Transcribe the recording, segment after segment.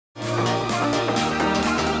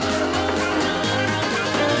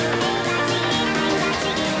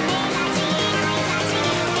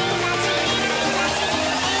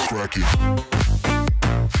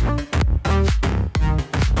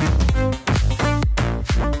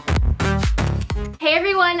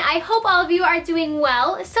everyone. I hope all of you are doing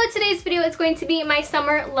well. So today's video is going to be my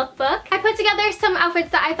summer lookbook. I put together some outfits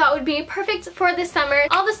that I thought would be perfect for the summer.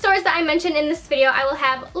 All the stores that I mentioned in this video I will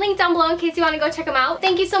have linked down below in case you want to go check them out.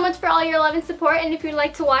 Thank you so much for all your love and support, and if you'd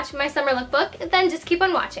like to watch my summer lookbook, then just keep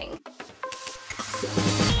on watching.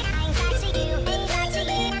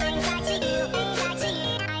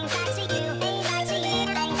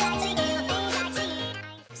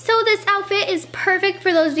 This outfit is perfect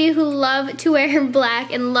for those of you who love to wear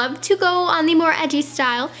black and love to go on the more edgy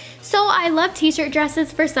style. So I love t-shirt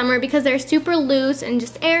dresses for summer because they're super loose and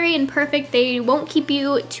just airy and perfect. They won't keep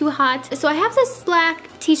you too hot. So I have this black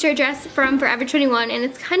t-shirt dress from Forever 21, and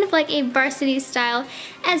it's kind of like a varsity style,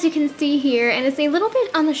 as you can see here, and it's a little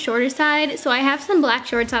bit on the shorter side. So I have some black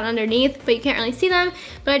shorts on underneath, but you can't really see them,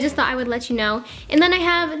 but I just thought I would let you know. And then I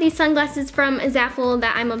have these sunglasses from Zaful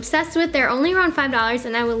that I'm obsessed with. They're only around $5,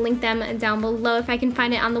 and I will link them down below if I can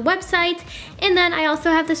find it on the website. And then I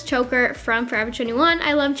also have this choker from Forever 21.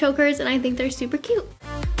 I love chokers and I think they're super cute.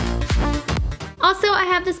 Also, I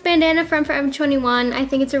have this bandana from Forever 21. I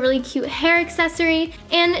think it's a really cute hair accessory.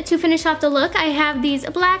 And to finish off the look, I have these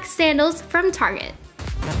black sandals from Target.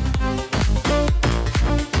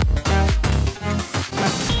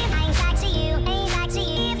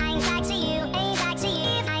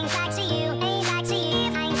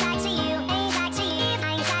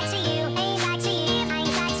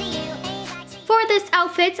 This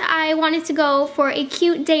outfit, I wanted to go for a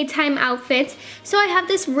cute daytime outfit. So I have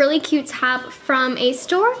this really cute top from a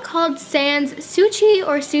store called Sans Sushi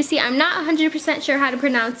or Sushi. I'm not 100% sure how to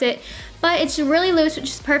pronounce it, but it's really loose, which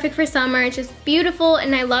is perfect for summer. It's just beautiful,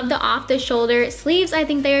 and I love the off-the-shoulder sleeves. I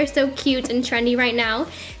think they are so cute and trendy right now.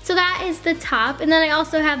 So that is the top, and then I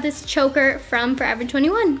also have this choker from Forever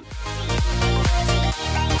 21.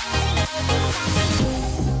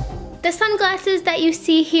 The sunglasses that you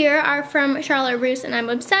see here are from Charlotte Russe, and I'm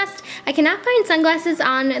obsessed. I cannot find sunglasses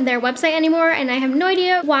on their website anymore, and I have no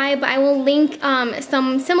idea why, but I will link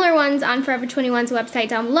some similar ones on Forever 21's website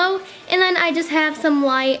down below. And then I just have some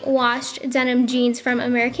light washed denim jeans from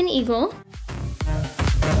American Eagle.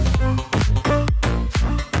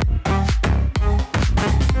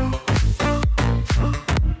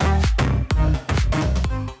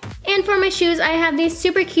 For my shoes, I have these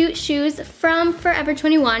super cute shoes from Forever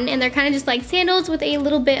 21, and they're kind of just like sandals with a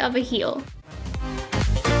little bit of a heel.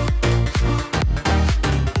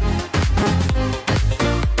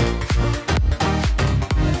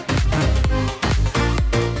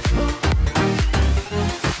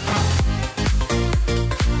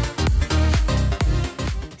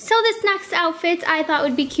 This next outfit I thought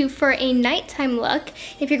would be cute for a nighttime look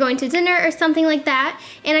if you're going to dinner or something like that.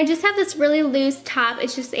 And I just have this really loose top.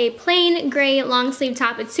 It's just a plain gray long sleeve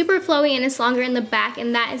top. It's super flowy and it's longer in the back,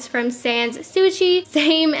 and that is from Sans Sushi,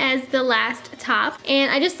 same as the last top. And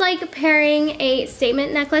I just like pairing a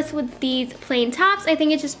statement necklace with these plain tops. I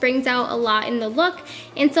think it just brings out a lot in the look.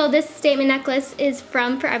 And so this statement necklace is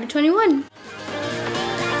from Forever 21.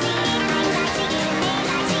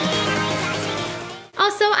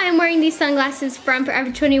 Also, I'm wearing these sunglasses from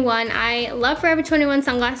Forever 21. I love Forever 21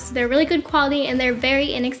 sunglasses. They're really good quality and they're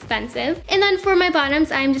very inexpensive. And then for my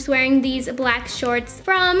bottoms, I'm just wearing these black shorts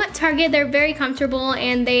from Target. They're very comfortable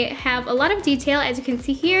and they have a lot of detail, as you can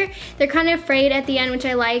see here. They're kind of frayed at the end, which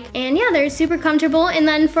I like. And yeah, they're super comfortable. And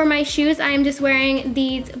then for my shoes, I'm just wearing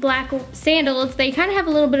these black sandals. They kind of have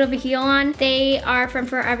a little bit of a heel on. They are from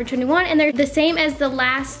Forever 21 and they're the same as the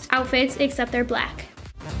last outfits, except they're black.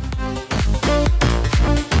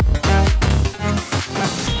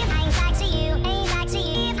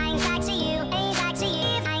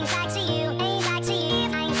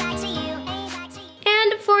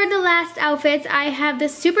 Last outfits, I have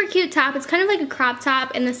this super cute top. It's kind of like a crop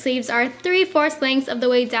top, and the sleeves are 3/4 lengths of the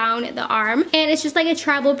way down the arm, and it's just like a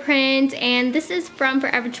travel print, and this is from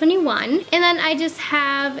Forever 21. And then I just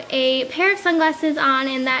have a pair of sunglasses on,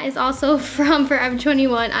 and that is also from Forever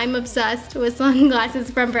 21. I'm obsessed with sunglasses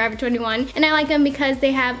from Forever 21, and I like them because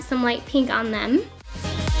they have some light pink on them.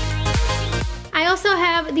 I also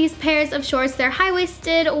have these pairs of shorts. They're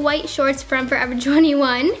high-waisted white shorts from Forever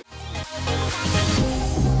 21.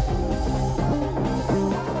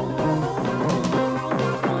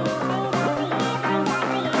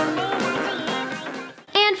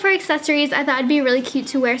 For accessories, I thought it'd be really cute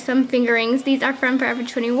to wear some finger rings. These are from Forever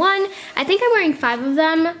 21. I think I'm wearing 5 of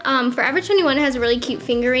them. Forever 21 has really cute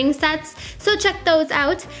finger ring sets, so check those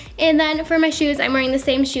out. And then for my shoes, I'm wearing the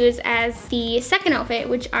same shoes as the second outfit,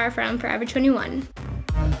 which are from Forever 21.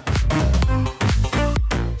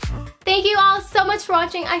 Thank you all so much for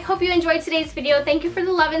watching. I hope you enjoyed today's video. Thank you for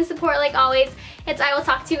the love and support like always. I will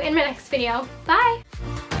talk to you in my next video. Bye!